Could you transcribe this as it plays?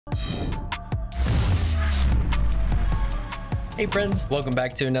Hey friends, welcome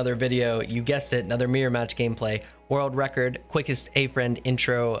back to another video. You guessed it, another mirror match gameplay. World record, quickest A-friend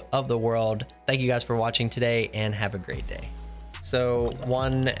intro of the world. Thank you guys for watching today and have a great day. So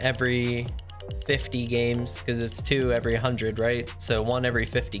one every 50 games, because it's 2 every 100, right? So 1 every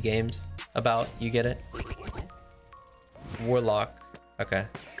 50 games, about, you get it? Warlock, okay.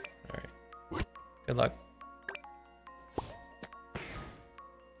 All right, good luck.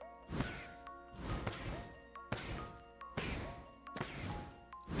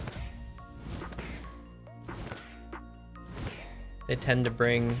 They tend to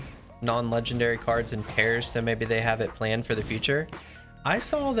bring non-legendary cards in pairs, so maybe they have it planned for the future. I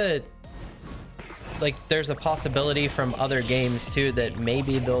saw that, like, there's a possibility from other games too that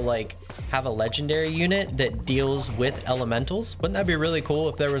maybe they'll like have a legendary unit that deals with elementals. Wouldn't that be really cool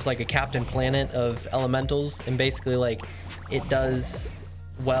if there was like a Captain Planet of elementals and basically like it does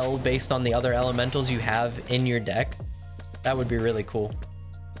well based on the other elementals you have in your deck? That would be really cool.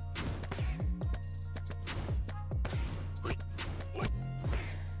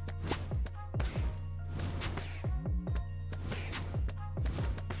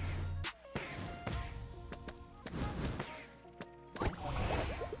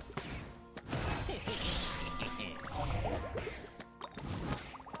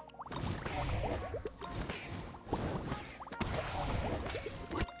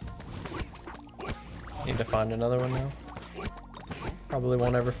 Need to find another one now. Probably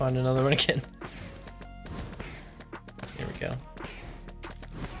won't ever find another one again. Here we go.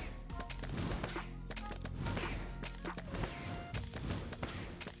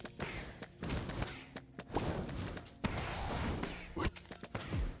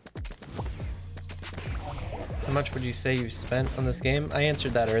 How much would you say you spent on this game? I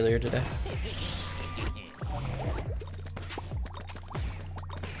answered that earlier today.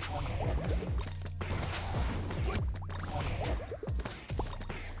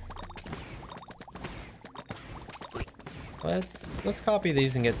 Let's copy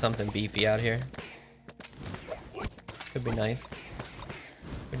these and get something beefy out here. Could be nice.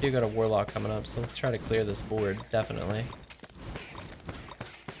 We do got a Warlock coming up, so let's try to clear this board, definitely.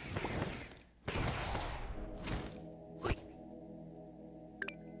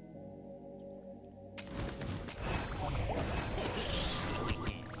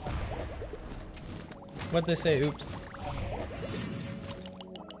 What'd they say? Oops.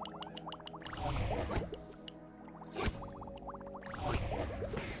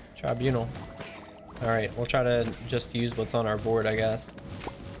 Tribunal. Alright, we'll try to just use what's on our board, I guess.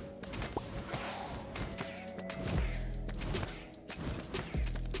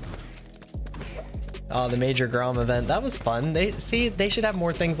 Oh, the Major Grom event. That was fun. They should have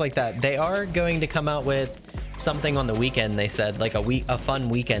more things like that. They are going to come out with something on the weekend, they said, like a fun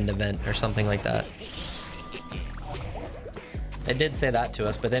weekend event or something like that. They did say that to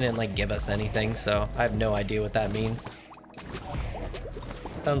us, but they didn't like give us anything, so I have no idea what that means.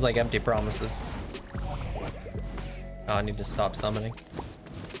 Sounds like empty promises. Oh, I need to stop summoning.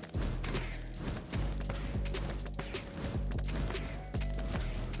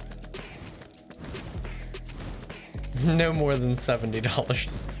 No more than $70.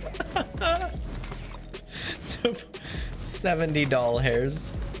 $70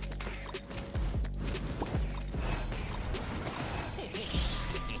 hairs.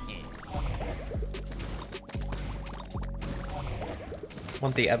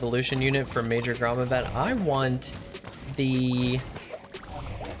 Want the evolution unit for Major Grom event. I want the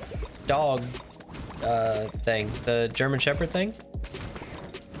dog thing, the German Shepherd thing,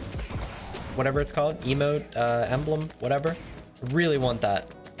 whatever it's called, emote, emblem, whatever. Really want that.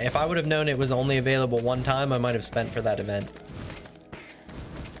 If I would have known it was only available one time, I might have spent for that event.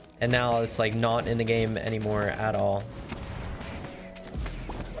 And now it's like not in the game anymore at all.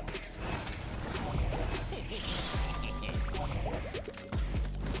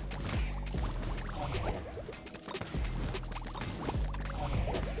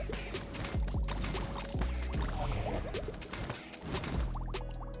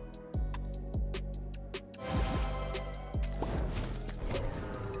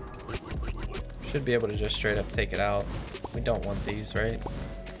 Should be able to just straight up take it out. We don't want these, right?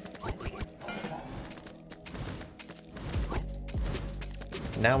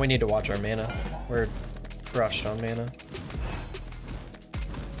 Now we need to watch our mana. We're crushed on mana.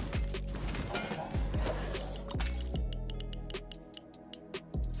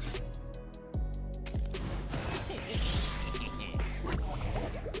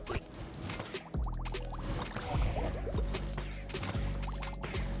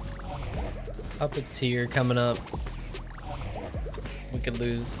 Puppeteer coming up. We could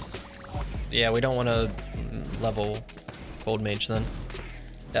lose. Yeah, we don't want to level Gold Mage then.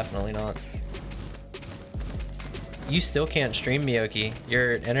 Definitely not. You still can't stream, Miyoki.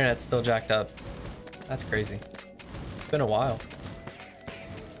 Your internet's still jacked up. That's crazy. It's been a while.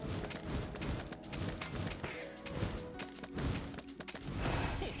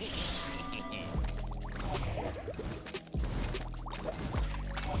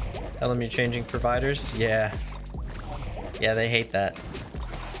 Tell them you're changing providers? Yeah. Yeah, they hate that.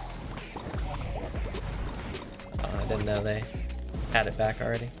 Oh, I didn't know they had it back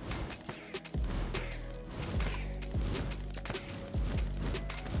already.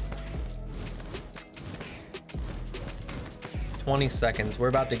 $20. We're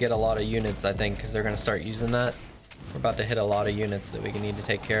about to get a lot of units, I think, because they're going to start using that. We're about to hit a lot of units that we need to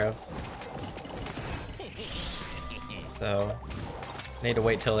take care of. So, I need to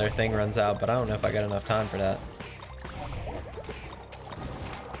wait till their thing runs out, but I don't know if I got enough time for that.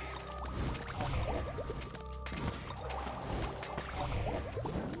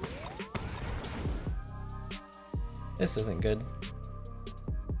 This isn't good.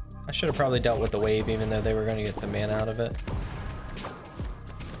 I should have probably dealt with the wave, even though they were going to get some mana out of it.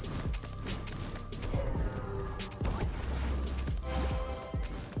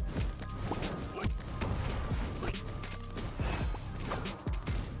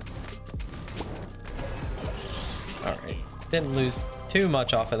 Alright. Didn't lose too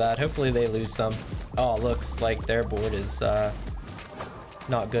much off of that. Hopefully they lose some. Oh, looks like their board is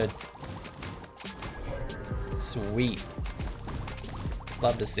not good. Sweet.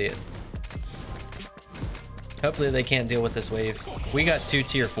 Love to see it. Hopefully they can't deal with this wave. We got 2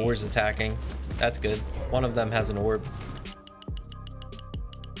 tier 4s attacking. That's good. One of them has an orb.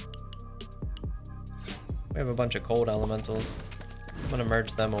 We have a bunch of cold elementals. I'm gonna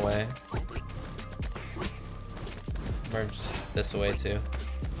merge them away. Merge this away too.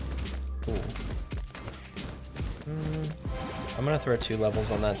 Cool. I'm gonna throw 2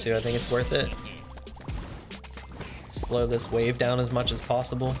 levels on that too. I think it's worth it. Slow this wave down as much as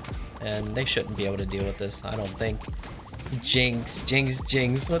possible, and they shouldn't be able to deal with this, I don't think. Jinx, Jinx,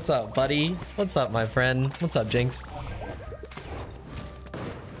 Jinx. What's up, buddy? What's up, my friend? What's up, Jinx?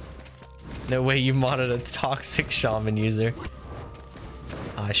 No way you modded a toxic shaman user.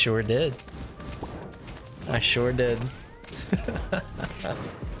 I sure did. I sure did.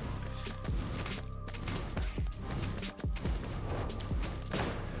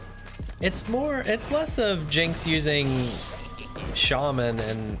 It's less of Jinx using shaman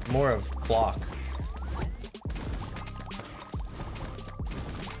and more of clock.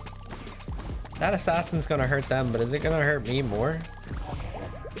 That assassin's gonna hurt them, but is it gonna hurt me more?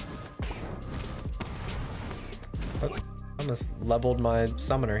 Oops, I almost leveled my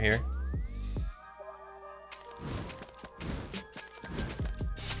summoner here.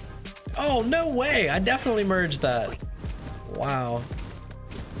 Oh, no way! I definitely merged that. Wow.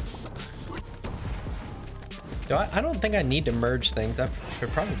 I don't think I need to merge things. I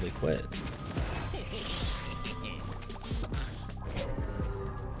should probably quit.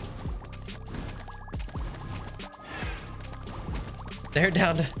 They're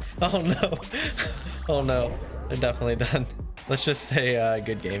down to... Oh no. Oh no. They're definitely done. Let's just say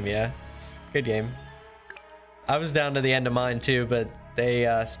good game, yeah. Good game. I was down to the end of mine too, but they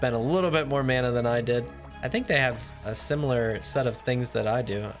spent a little bit more mana than I did. I think they have a similar set of things that I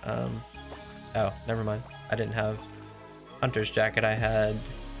do. Oh, never mind. I didn't have Hunter's Jacket. I had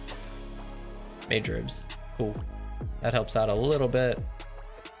Mage Robes. Cool. That helps out a little bit.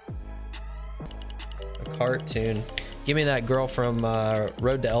 A cartoon. Give me that girl from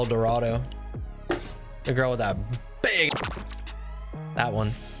Road to El Dorado. The girl with that big... That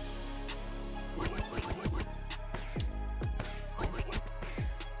one.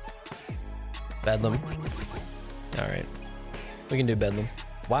 Bedlam. Alright. We can do Bedlam.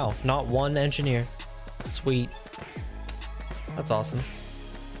 Wow, not one engineer. Sweet. That's awesome.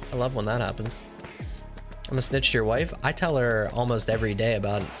 I love when that happens. I'm gonna snitch to your wife. I tell her almost every day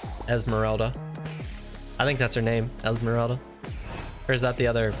about Esmeralda. I think that's her name, Esmeralda. Or is that the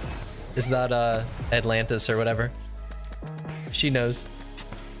other... Is that Atlantis or whatever? She knows.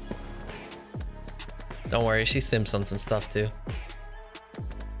 Don't worry, she simps on some stuff too.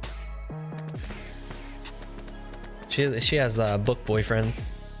 She has book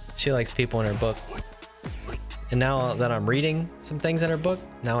boyfriends. She likes people in her book. And now that I'm reading some things in her book,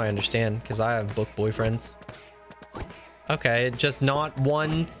 now I understand, because I have book boyfriends. Okay, just not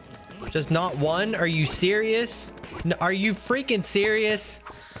one. Just not one? Are you serious? Are you freaking serious?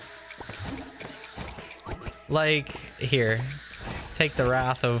 Like, here. Take the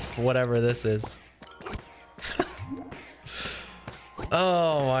wrath of whatever this is.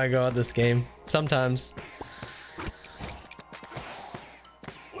 Oh my god, this game. Sometimes.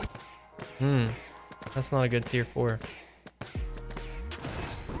 That's not a good tier 4.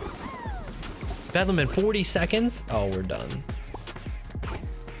 Bedlam in 40 seconds? Oh, we're done.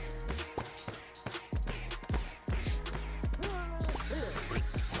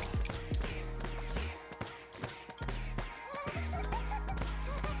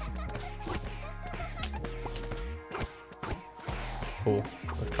 Cool.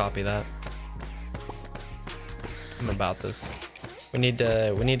 Let's copy that. I'm about this. We need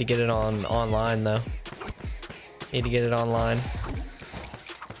to get it online though. Need to get it online.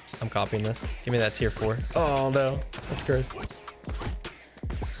 I'm copying this. Give me that tier 4. Oh no, that's gross.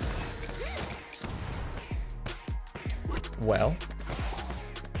 Well.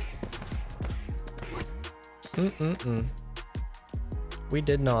 We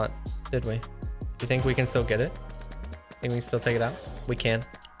did not, did we? You think we can still get it? Think we can still take it out? We can.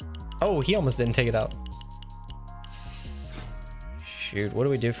 Oh, he almost didn't take it out. Shoot, what do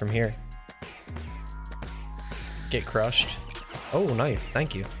we do from here? Get crushed. Oh, nice.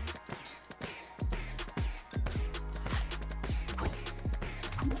 Thank you.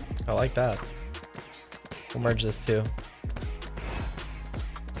 I like that. We'll merge this too.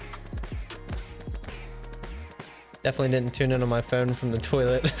 Definitely didn't tune in on my phone from the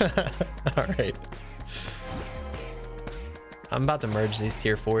toilet. All right. I'm about to merge these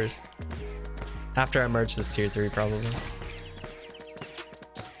tier 4s. After I merge this tier 3, probably.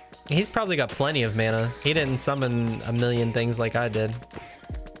 He's probably got plenty of mana. He didn't summon a million things like I did.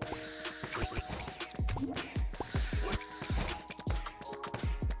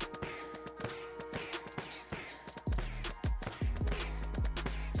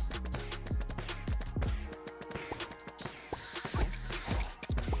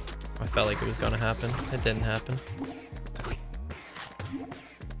 I felt like it was gonna happen. It didn't happen.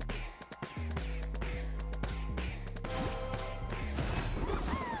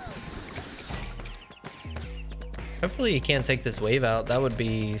 Hopefully you can't take this wave out. That would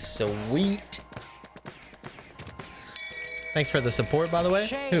be sweet. Thanks for the support, by the way.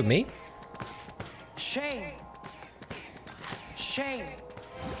 Shame. Who, me? Shame. Shame.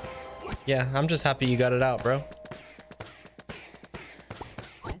 Yeah, I'm just happy you got it out, bro.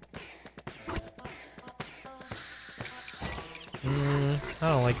 I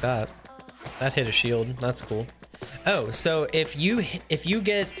don't like that. That hit a shield. That's cool. Oh, so if you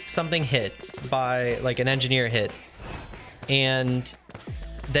get something hit by like an engineer hit, and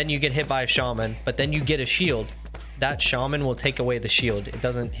then you get hit by a shaman, but then you get a shield, that shaman will take away the shield. It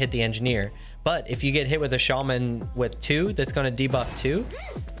doesn't hit the engineer. But if you get hit with a shaman with 2 that's going to debuff 2,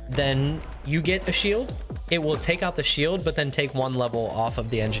 then you get a shield. It will take out the shield, but then take 1 level off of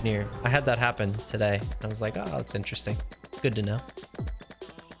the engineer. I had that happen today. I was like, oh, that's interesting. Good to know.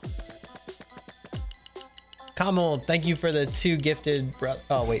 Kamal, thank you for the 2 gifted.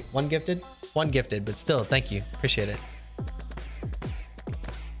 Oh, wait, 1 gifted? 1 gifted, but still, thank you. Appreciate it.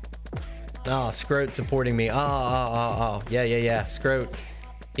 Oh, Scroat supporting me. Oh. Yeah. Scroat.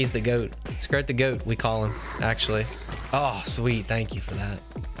 He's the goat. Scroat the goat, we call him, actually. Oh, sweet. Thank you for that.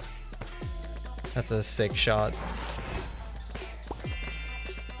 That's a sick shot.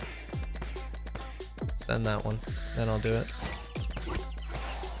 Send that one. Then I'll do it.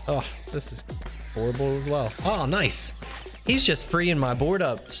 Oh, this is horrible as well. Oh, nice. He's just freeing my board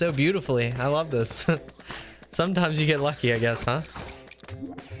up so beautifully. I love this. Sometimes you get lucky, I guess, huh?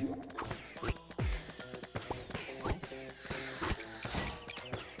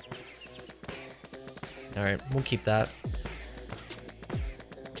 All right, we'll keep that.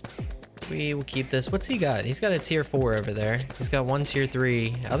 We will keep this. What's he got? He's got a tier 4 over there. He's got 1 tier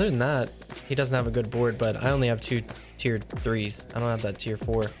 3. Other than that, he doesn't have a good board, but I only have 2 tier 3s. I don't have that tier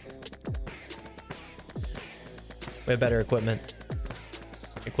 4. We have better equipment.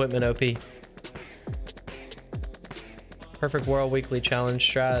 Equipment OP. Perfect World Weekly Challenge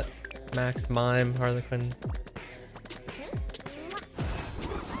strat. Max Mime, Harlequin.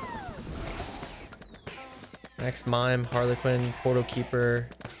 Max Mime, Harlequin, Portal Keeper,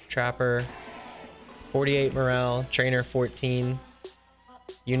 Trapper, 48 morale, Trainer 14.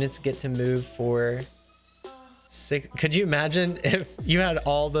 Units get to move for 6. Could you imagine if you had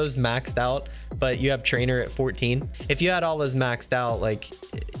all those maxed out, but you have Trainer at 14? If you had all those maxed out, like,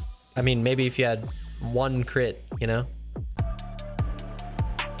 I mean, maybe if you had 1 crit, you know?